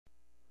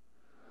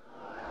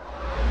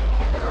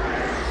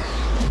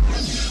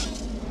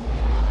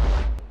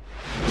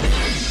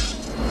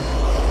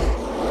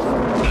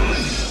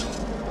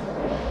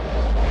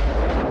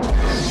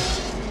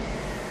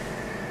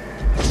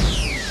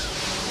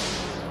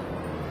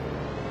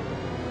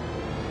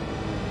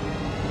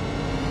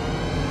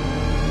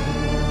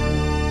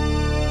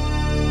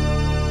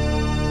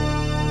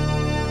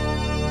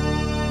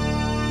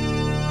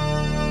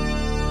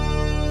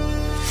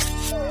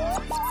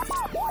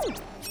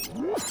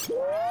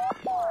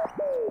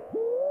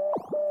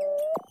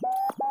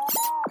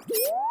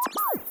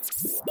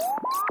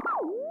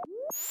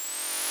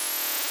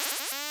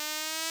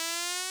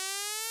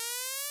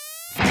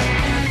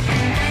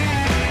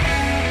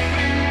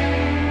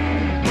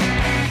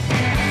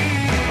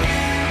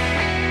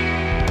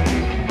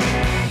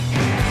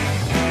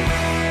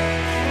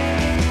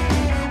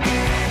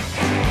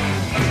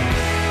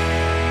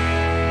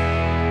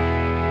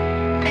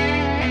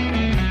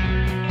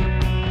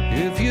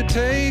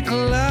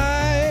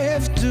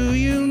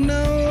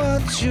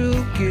what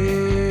you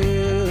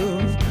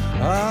give.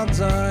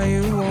 Odds are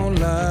you won't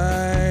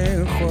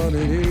like what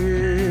it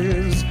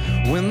is.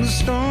 When the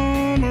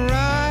storm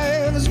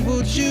arrives,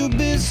 would you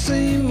be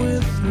seen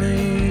with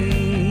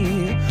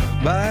me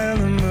by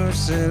the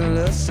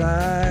merciless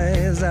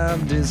eyes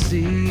I've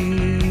deceived?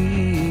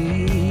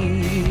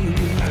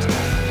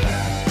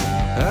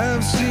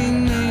 I've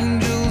seen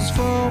angels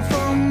fall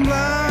from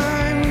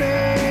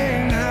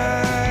blinding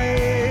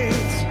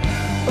heights,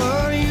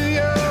 but you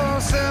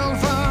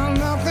yourself are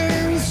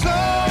nothing so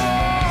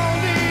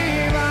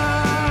divine,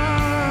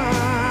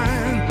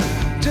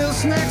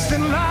 just next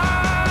in line.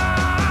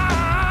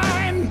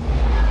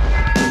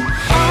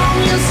 Arm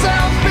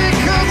yourself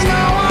because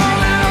no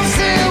one else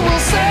here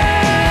will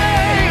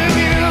save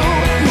you.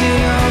 The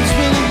odds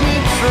will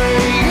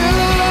betray you,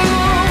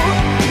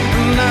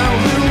 and I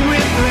will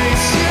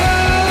replace you.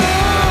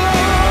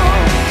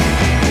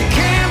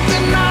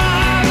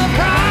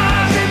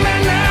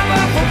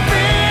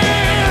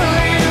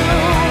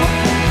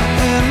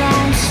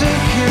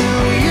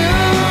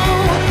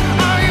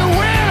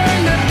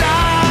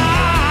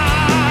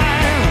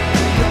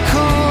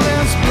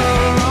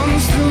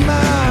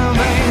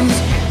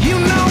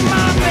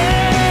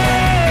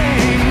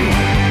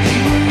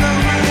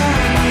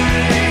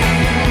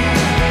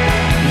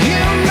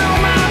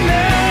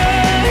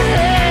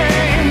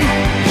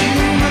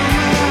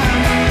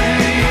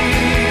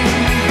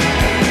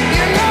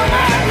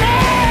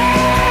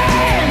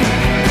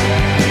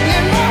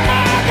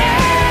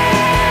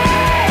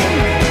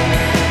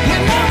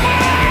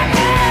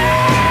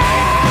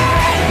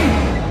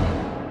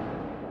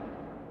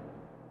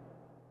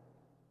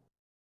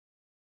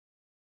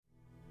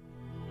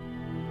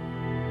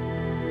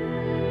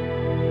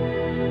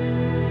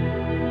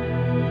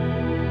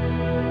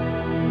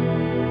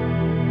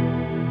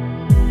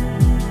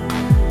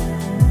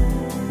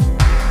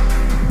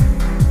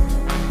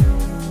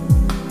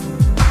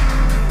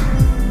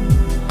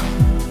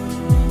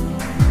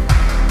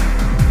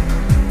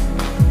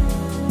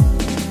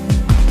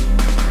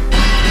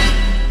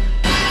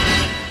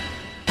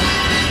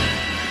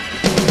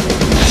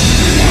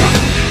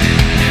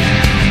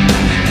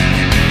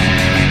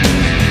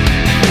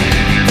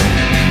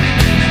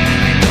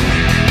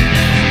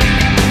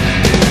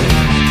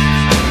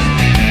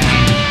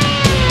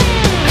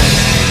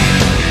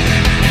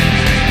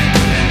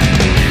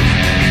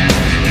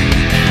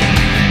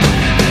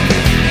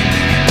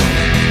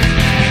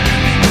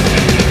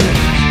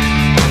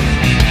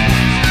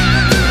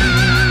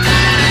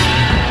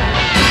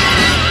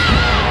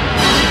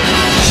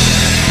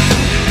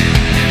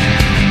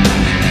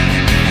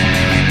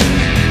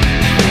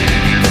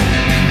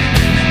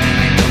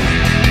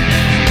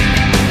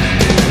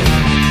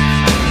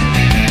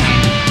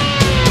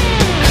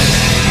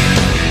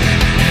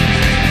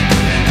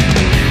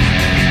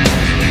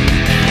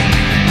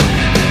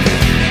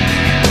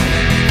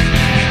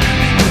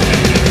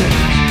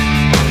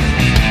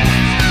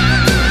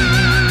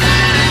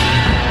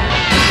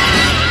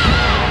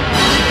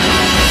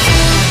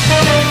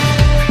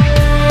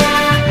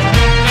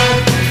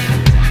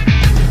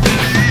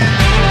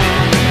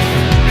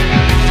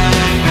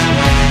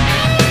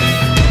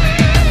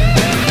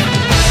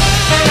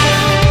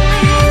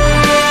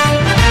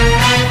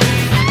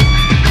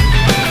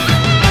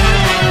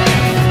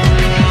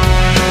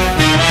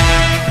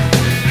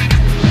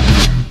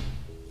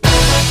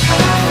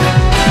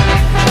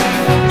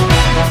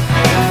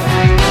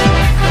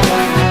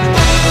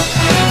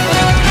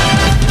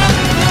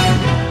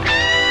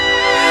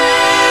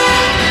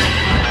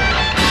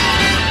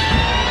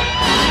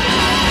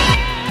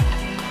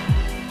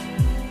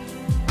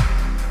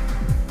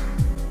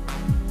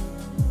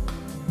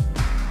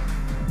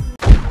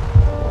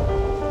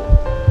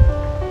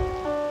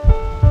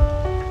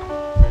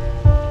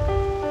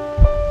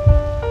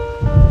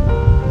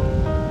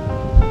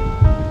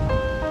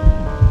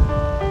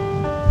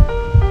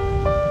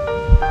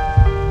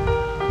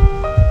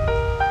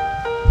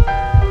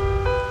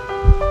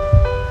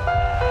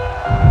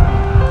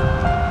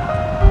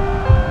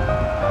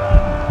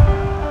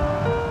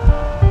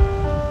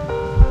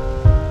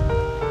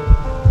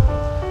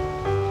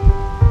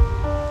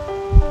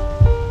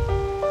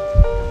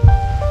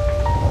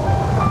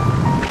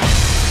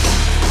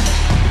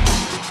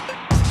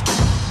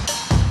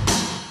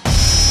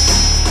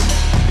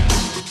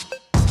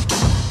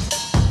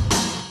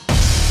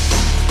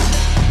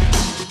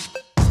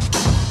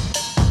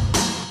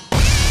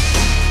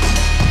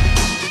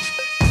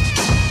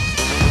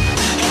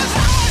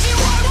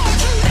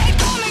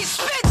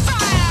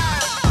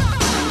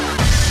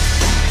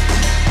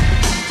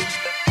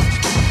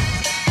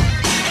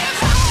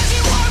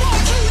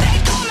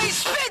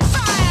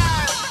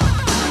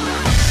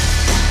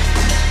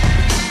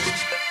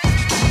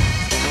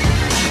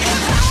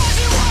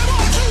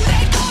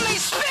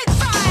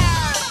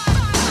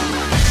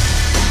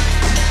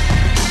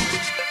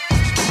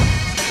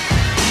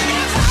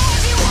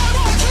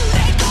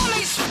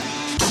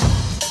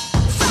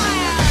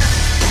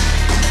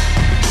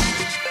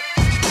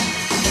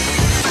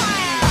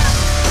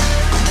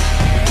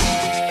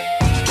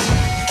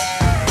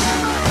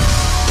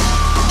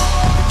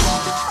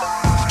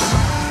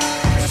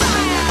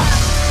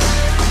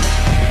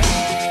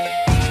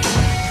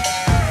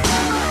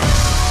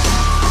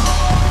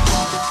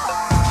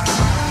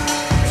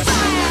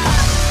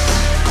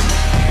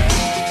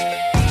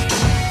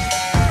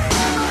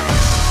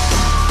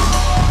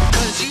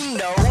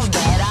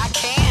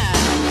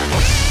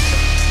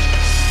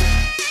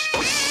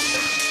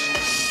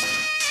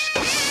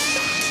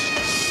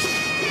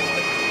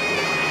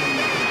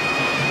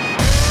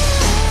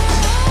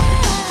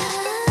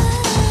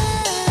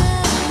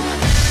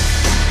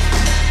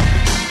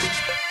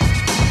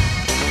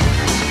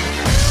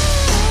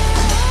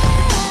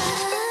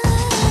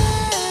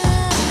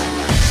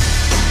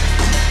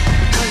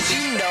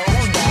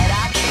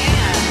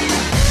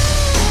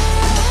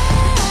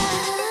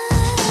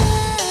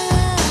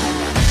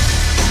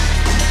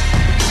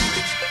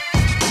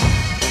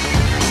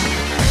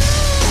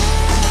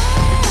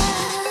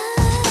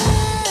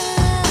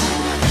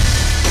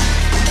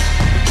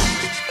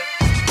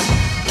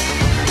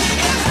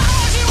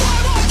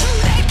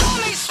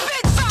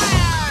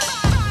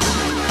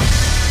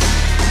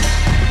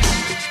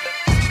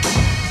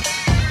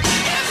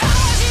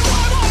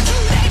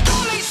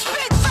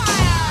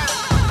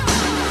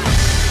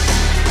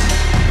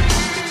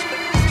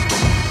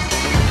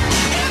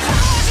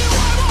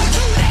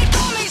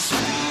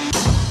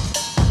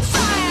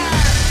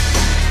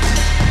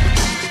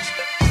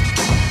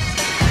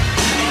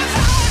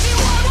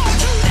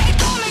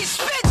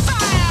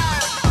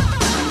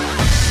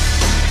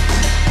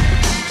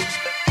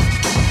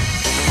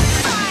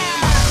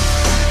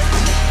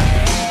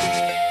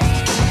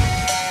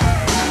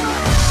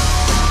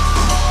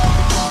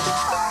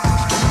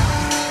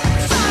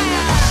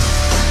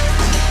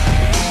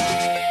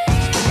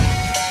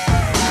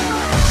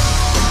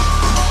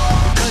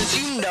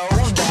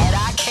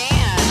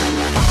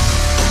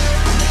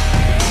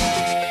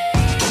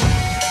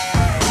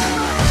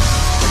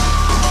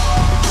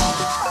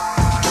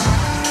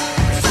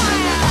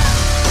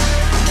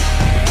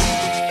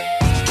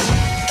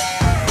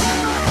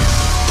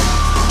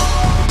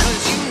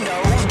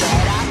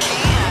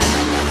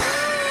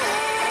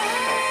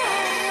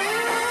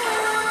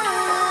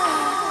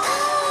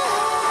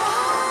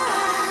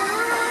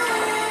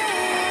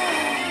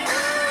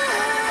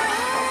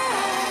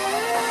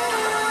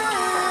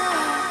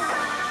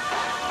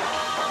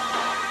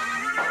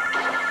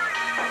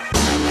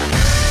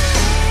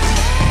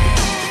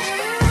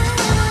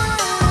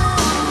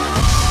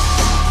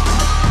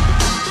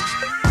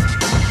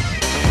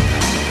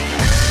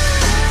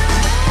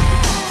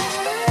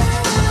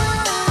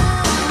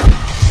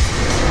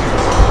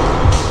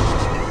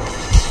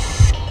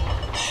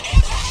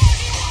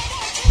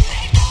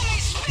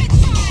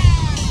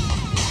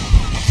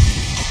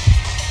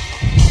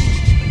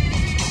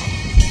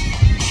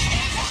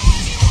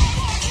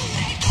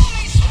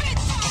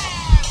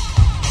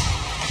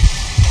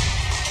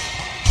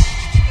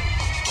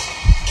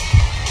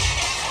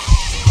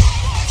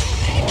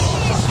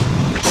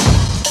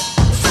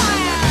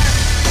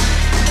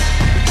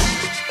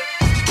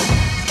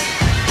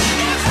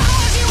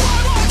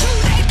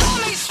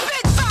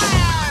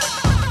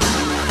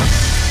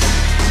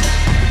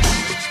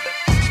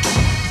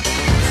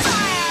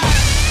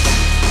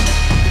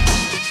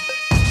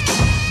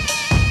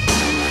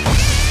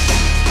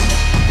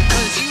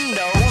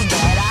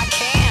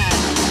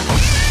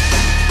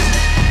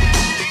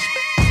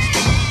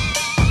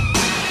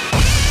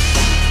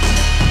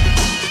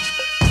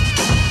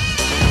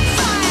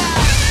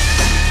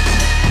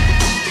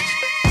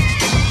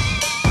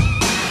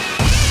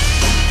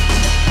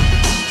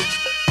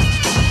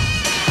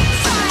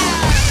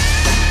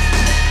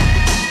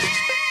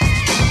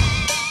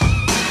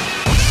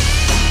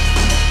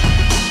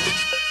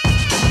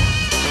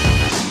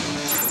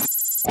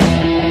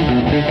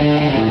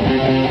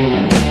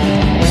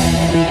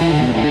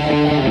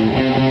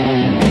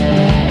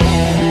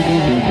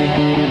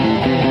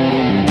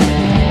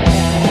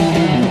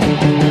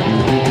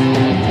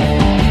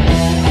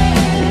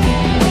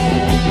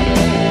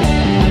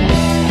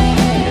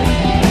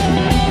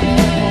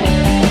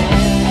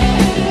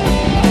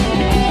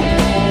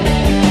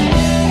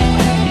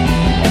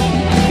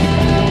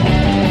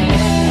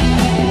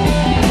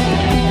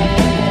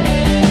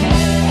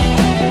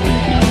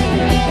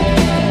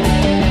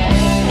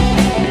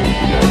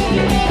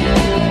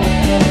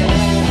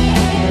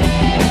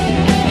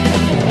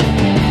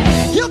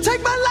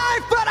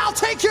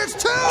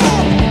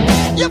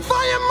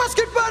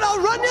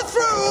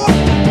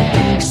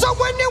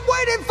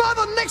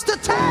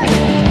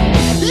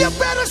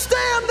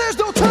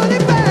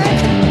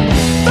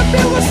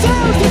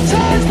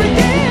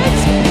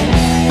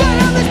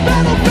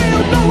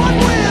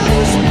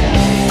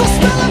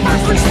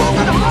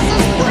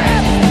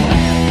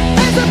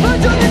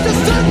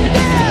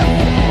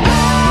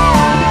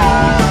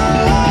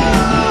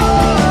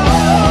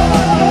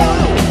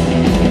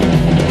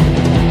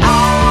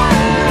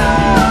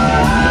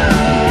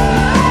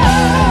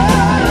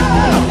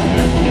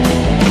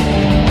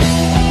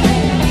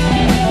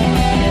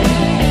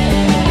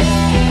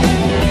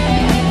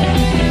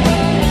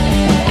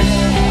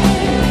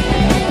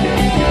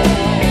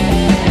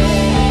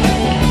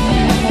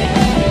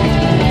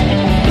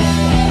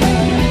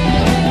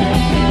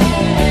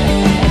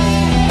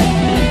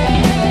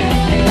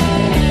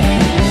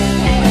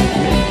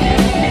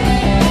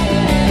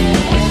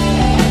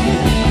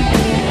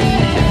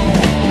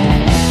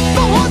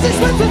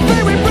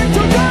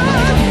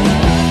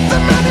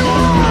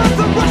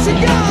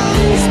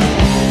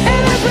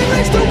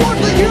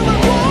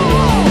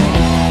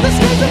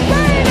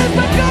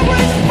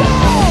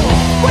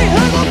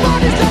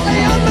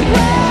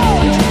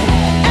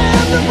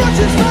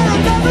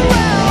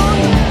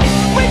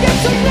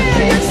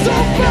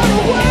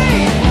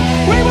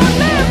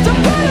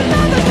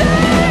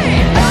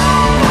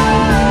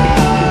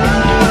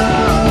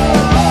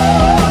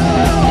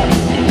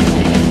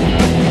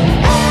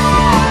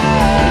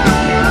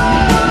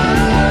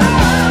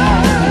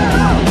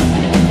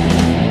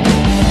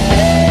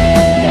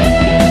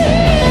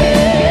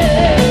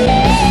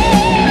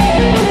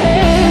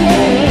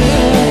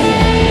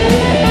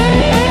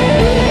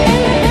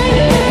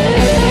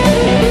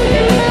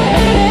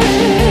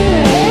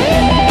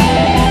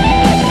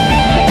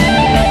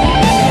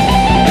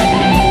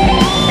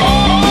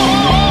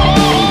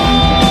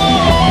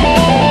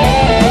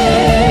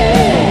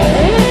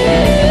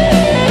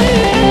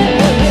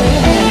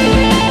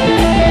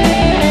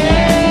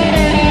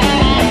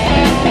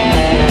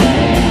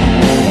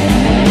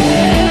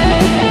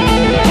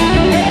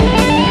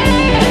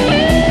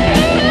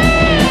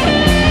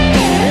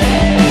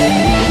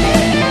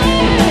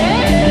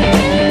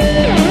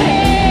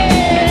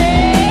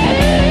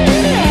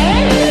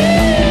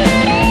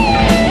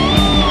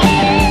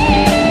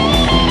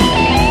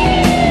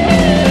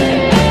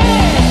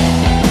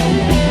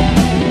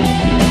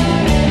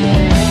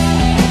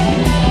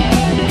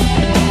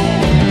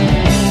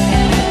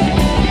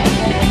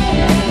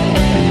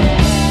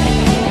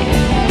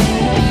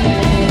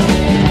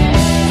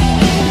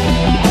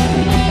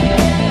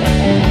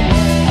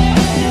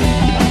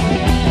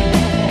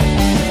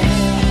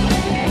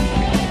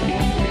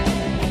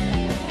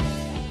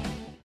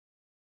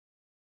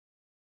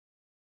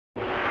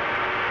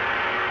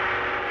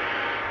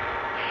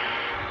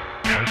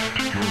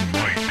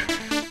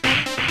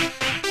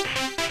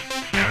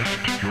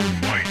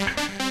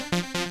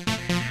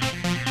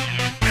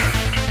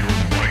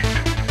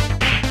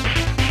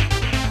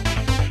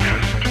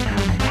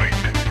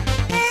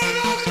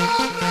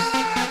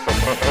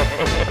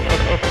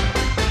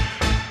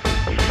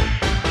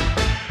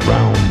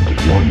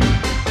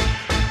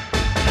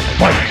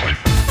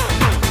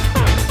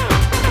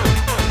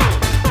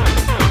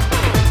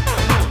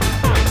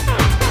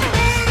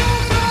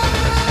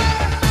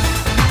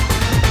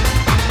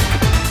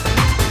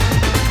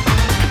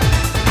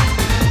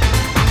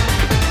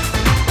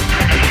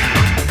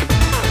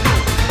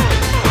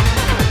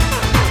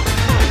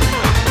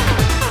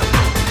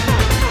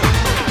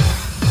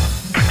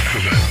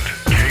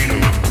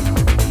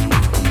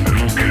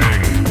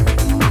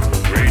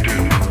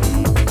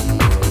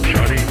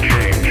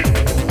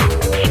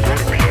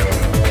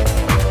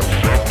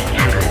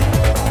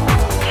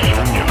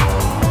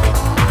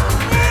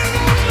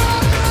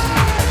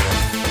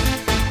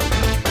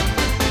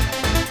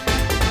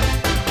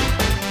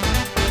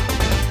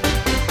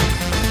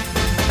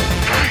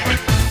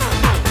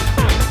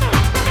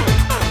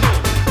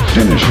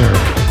 Finisher.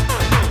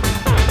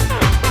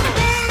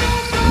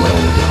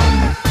 Well done.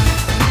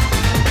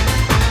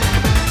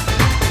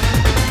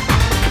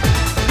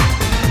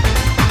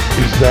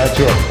 Is that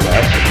your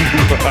best?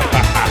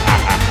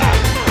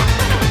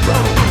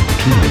 Round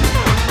 2.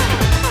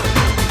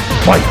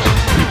 Fight.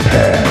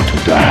 Prepare to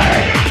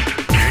die.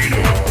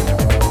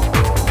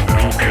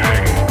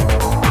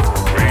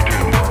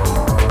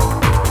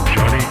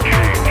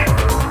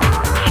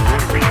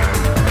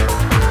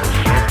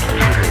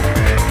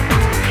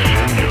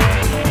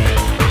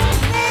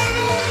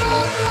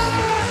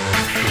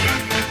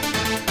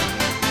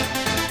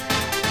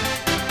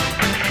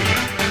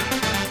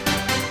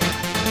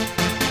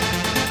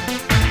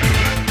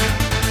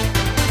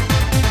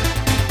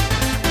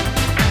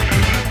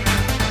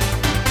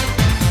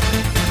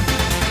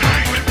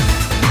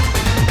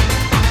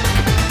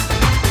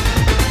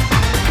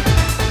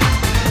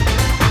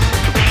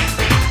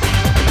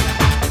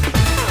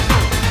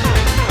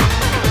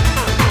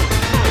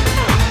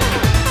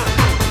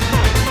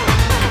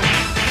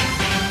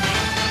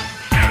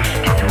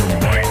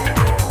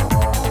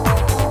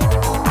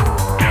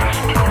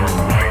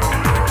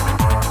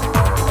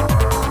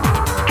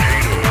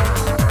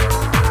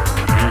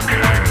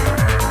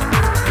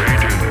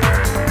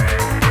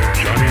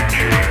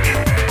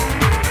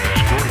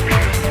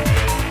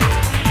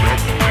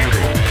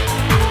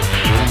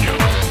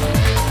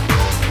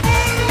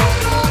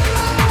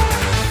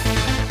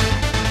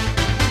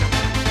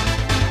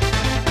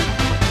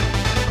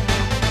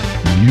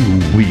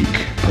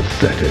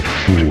 Pathetic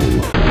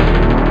fool.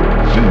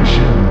 Finish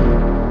him.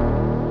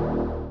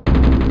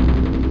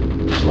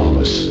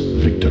 Flawless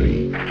victory.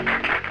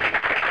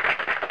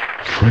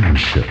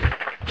 Friendship.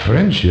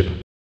 Friendship?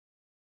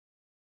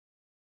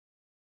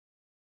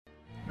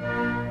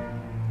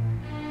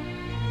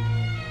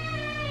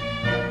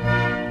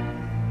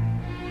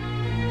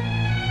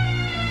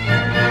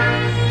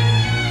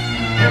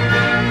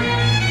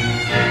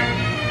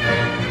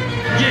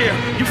 Yeah,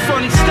 you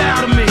funny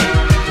style to me.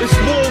 It's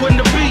war when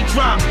the beat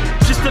drop.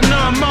 Just a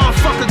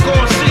non-motherfucker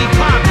gon' see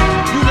pop.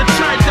 You the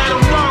type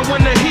that'll run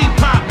when the heat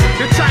pop.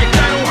 The type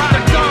that'll hide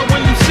a gun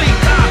when you see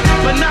cop.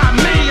 But not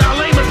me,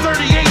 I'll aim a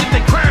 38 at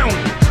the crown.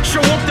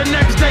 Show up the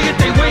next day if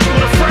they wait on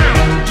the frown.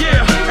 Yeah.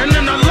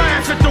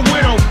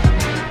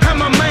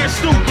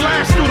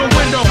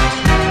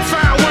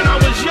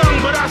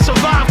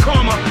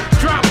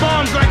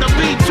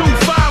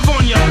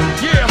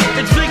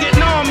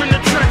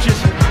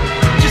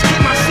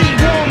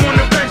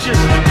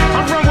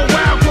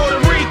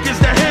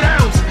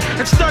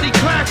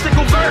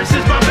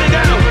 verses by Big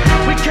L.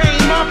 We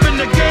came up in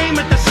the game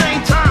at the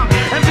same time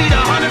and beat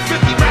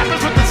 150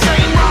 rappers with the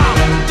same rhyme.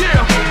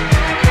 Yeah.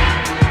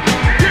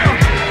 Yeah.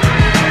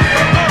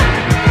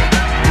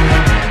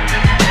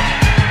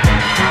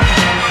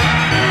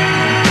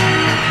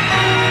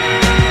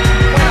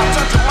 When I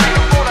touch a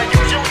microphone, I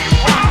usually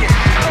rock it.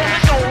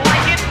 Don't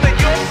like it, then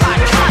you'll rock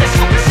it.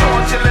 It's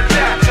on till it's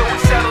down, till we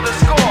settle the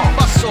score.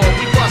 Bust off,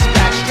 we bust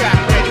back, strap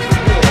ready for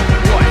war.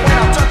 What? When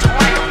I touch a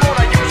microphone,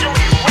 I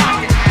usually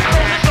rock it.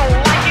 Don't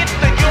like it,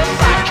 then you'll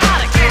rock it.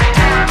 Gotta get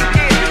down,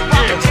 get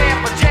rock it, jam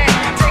for jam.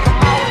 Take 'em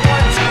all at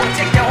once, or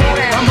take your whole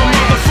damn. I'm a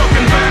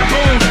motherfucking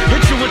baboon.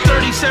 Hit you with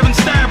 37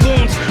 stab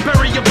wounds.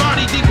 Bury your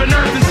body deep in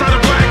earth inside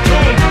a black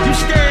tomb. You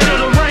scared of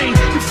the rain,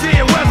 you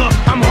fear weather.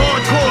 I'm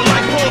hardcore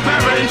like Paul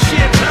Bearer and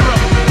sheer terror.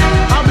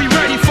 I'll be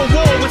ready for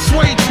war with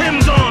suede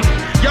Timbs on.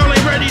 Y'all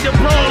ain't ready to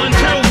brawl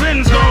until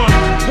Vin's gone.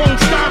 Won't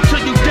stop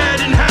till you dead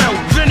in hell.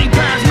 Vinny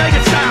Paz,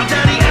 Mega Style,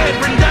 Daddy Ed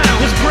Rendell.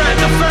 Was bred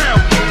to fail.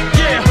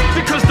 Yeah,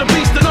 because the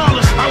beast and all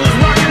this. I was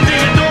rocking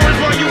Theodoras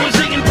while you was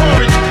eating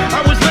porridge.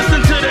 I was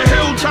listening to the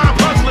Hilltop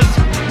Hustlers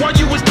while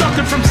you was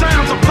ducking from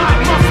sounds of pop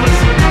mufflers.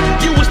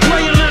 You was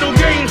playing little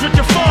games with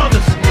your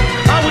fathers.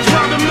 I was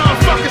robbing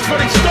motherfuckers for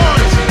they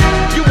starters.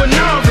 You a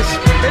novice,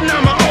 and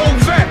I'm an old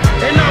vet.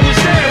 And I was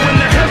there when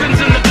the heavens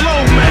and the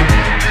globe met.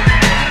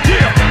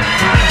 Yeah.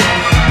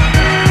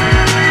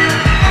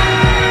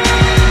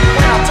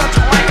 When I touch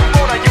a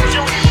microphone, I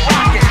usually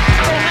rock it.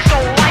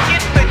 Don't like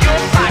it, then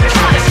you'll rock it.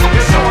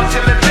 It's on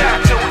till it's down,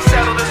 till we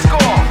settle the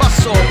score.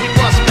 Bust off, we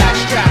bust back,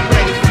 strap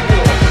ready for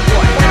war.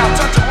 What? When I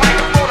touch a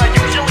microphone, I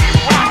usually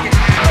rock it.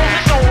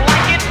 Don't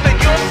like it, then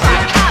you'll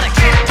rock it. Gotta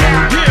get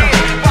down, get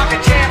rock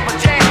it, jam for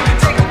jam.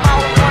 Take 'em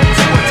all at once,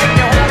 or take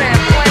your whole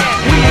damn plan.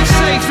 We ain't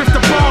safe if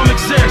the bomb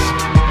exists.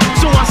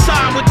 So I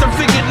side with the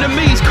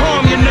Vietnamese,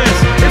 calm your nest.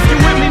 If you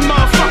with me,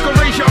 motherfucker,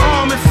 raise your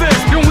arm and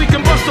fist. Then we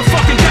can bust a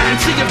fucking cat and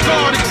see if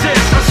God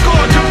exists. I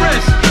scored your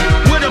wrist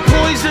with a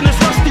poisonous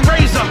rusty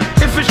razor.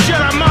 If it's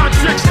Jedi mind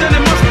tricks, then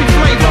it must be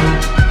flavor.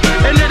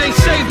 And it ain't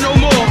safe no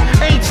more.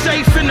 Ain't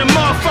safe in the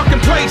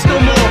motherfucking place no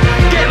more.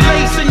 Get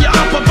lace in your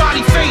upper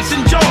body, face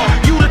and jaw.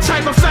 You the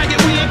type of faggot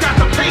we ain't got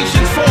the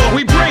patience for.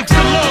 We breaks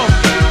the law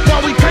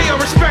while we pay our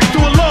respect to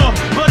a law.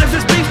 But if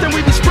it's beef, then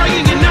we be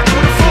spraying your neck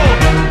with a fork.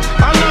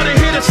 I love to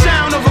hear the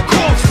sound of a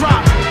corpse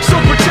drop. So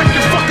protect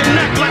your fucking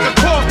neck like a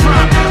cough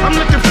drop. I'm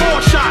looking for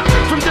a shot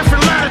from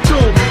different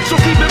latitude. So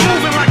keep it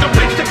moving like a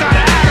bitch that got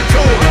an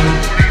attitude.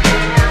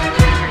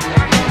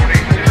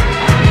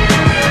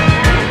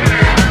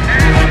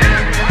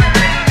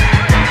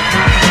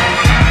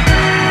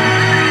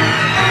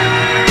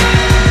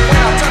 When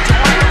I touch a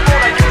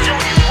microphone, I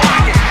usually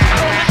rock it.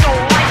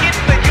 Don't like it,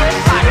 then you'll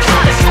rock it.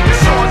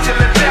 It's on till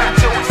it's down,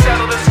 till we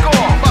settle the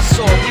score. Bust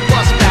off, we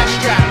bust back,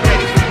 strap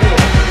ready for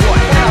war.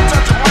 What? When I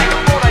touch a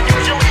microphone, I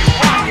usually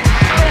rock it.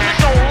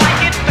 Don't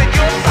like it, then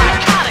you'll rock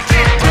it. Gotta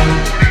get down.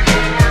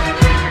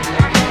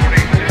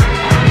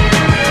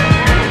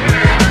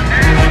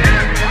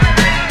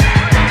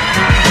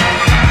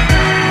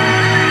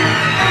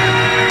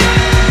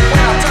 When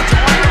I touch a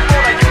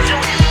microphone, I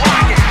usually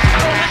rock it.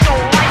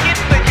 Don't like it,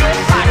 then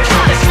you'll rock it.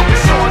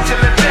 It's on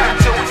till it's down,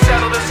 till we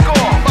settle the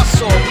score.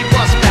 Bust off, we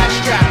bust back,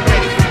 strap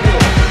ready for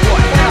war.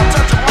 What? When I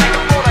touch a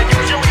microphone, I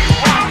usually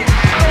rock it.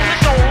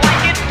 Don't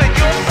like it, then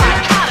you'll rock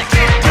it. Gotta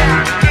get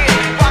down, get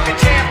rock it,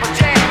 jam for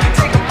jam.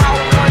 Take 'em all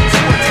at once,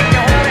 or take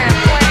your whole damn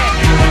plan.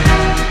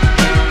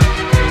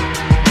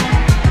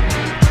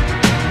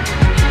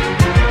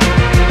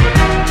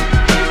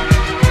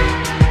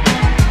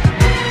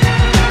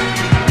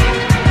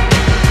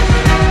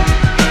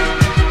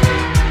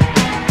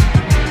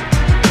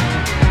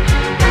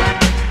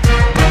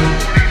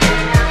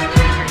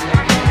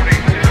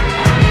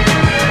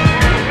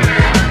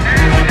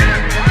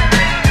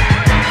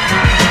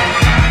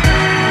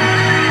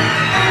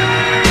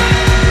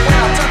 When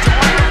I touch a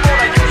microphone,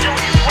 I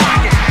usually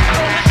rock it.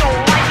 Don't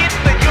like it,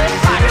 then you'll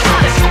rock it.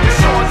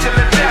 It's on till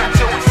it's down,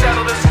 till we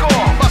settle the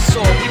score. Bust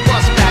off, we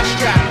bust back,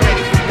 strap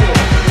ready for war.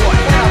 What?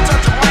 When I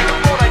touch a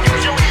microphone, I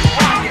usually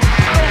rock it.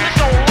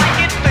 Don't like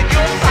it, then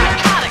you'll rock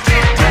it. Gotta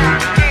get down,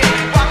 get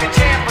rock it,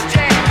 jam for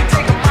jam.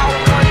 Take 'em all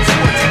at once,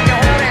 or take your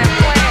whole damn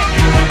plan.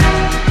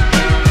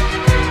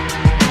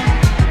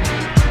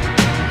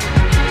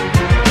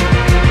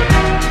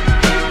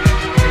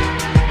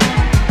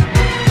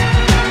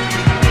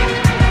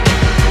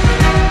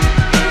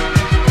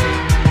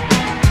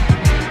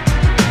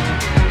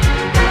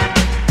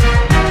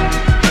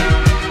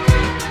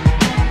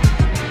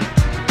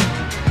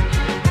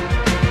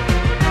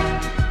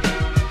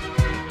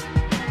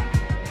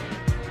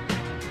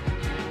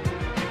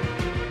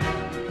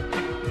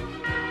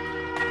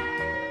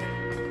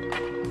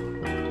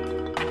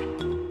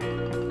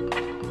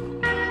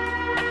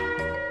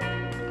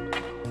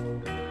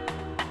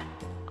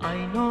 I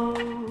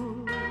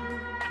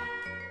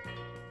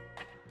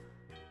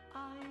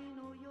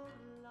know your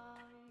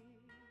life.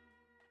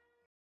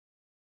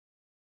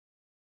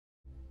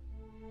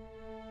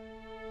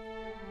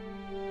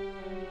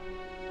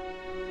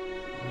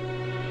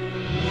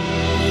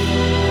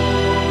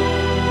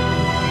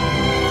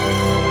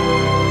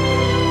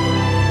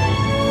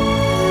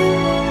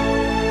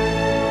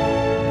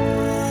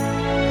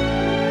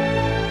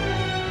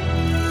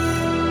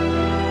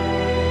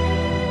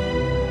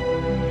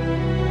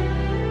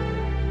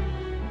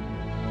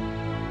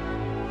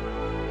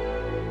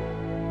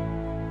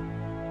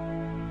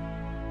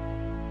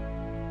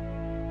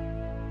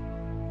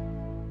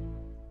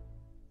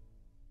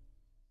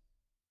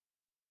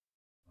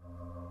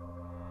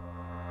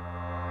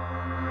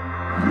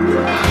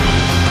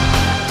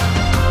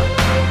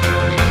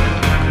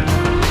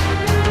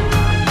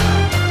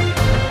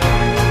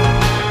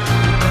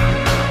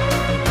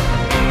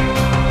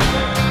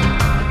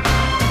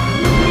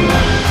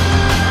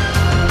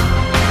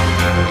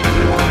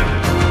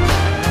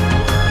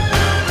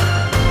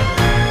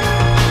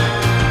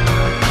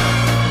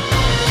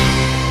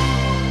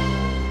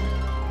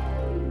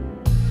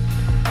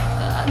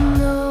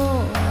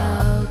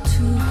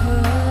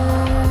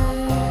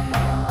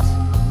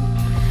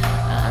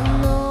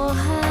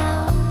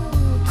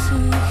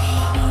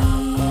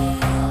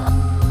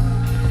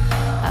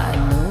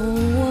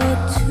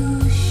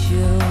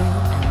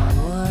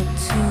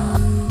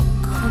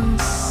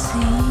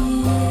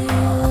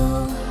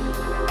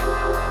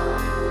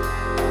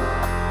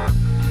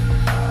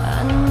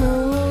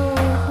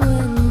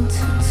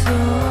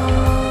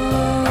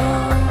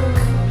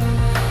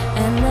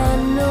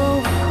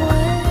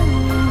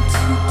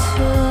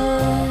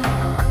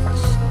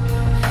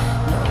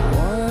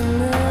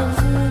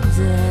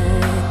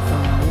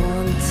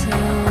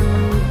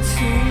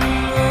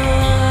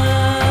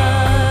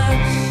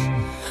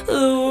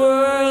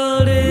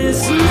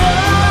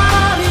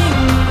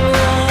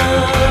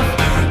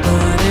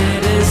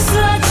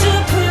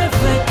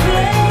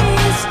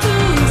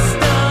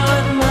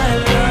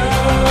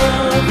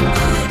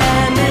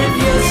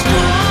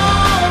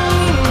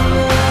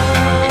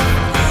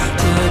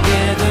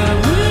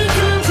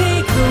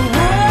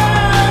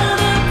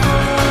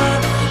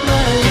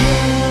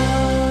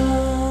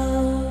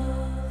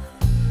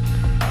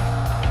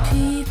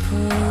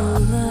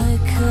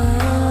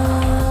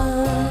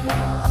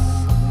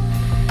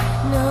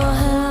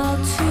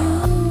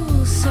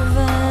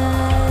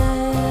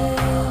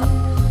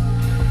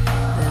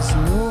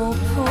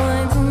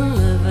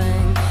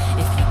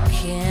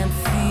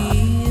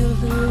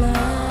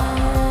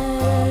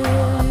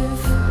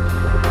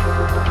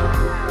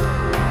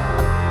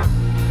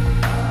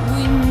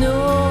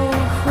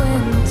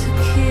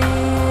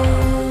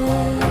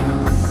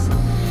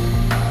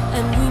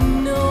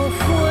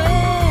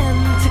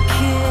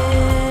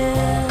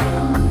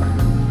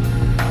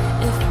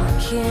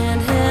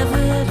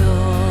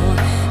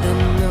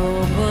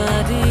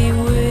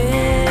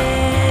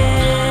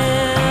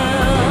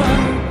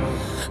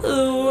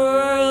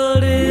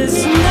 world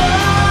is mine.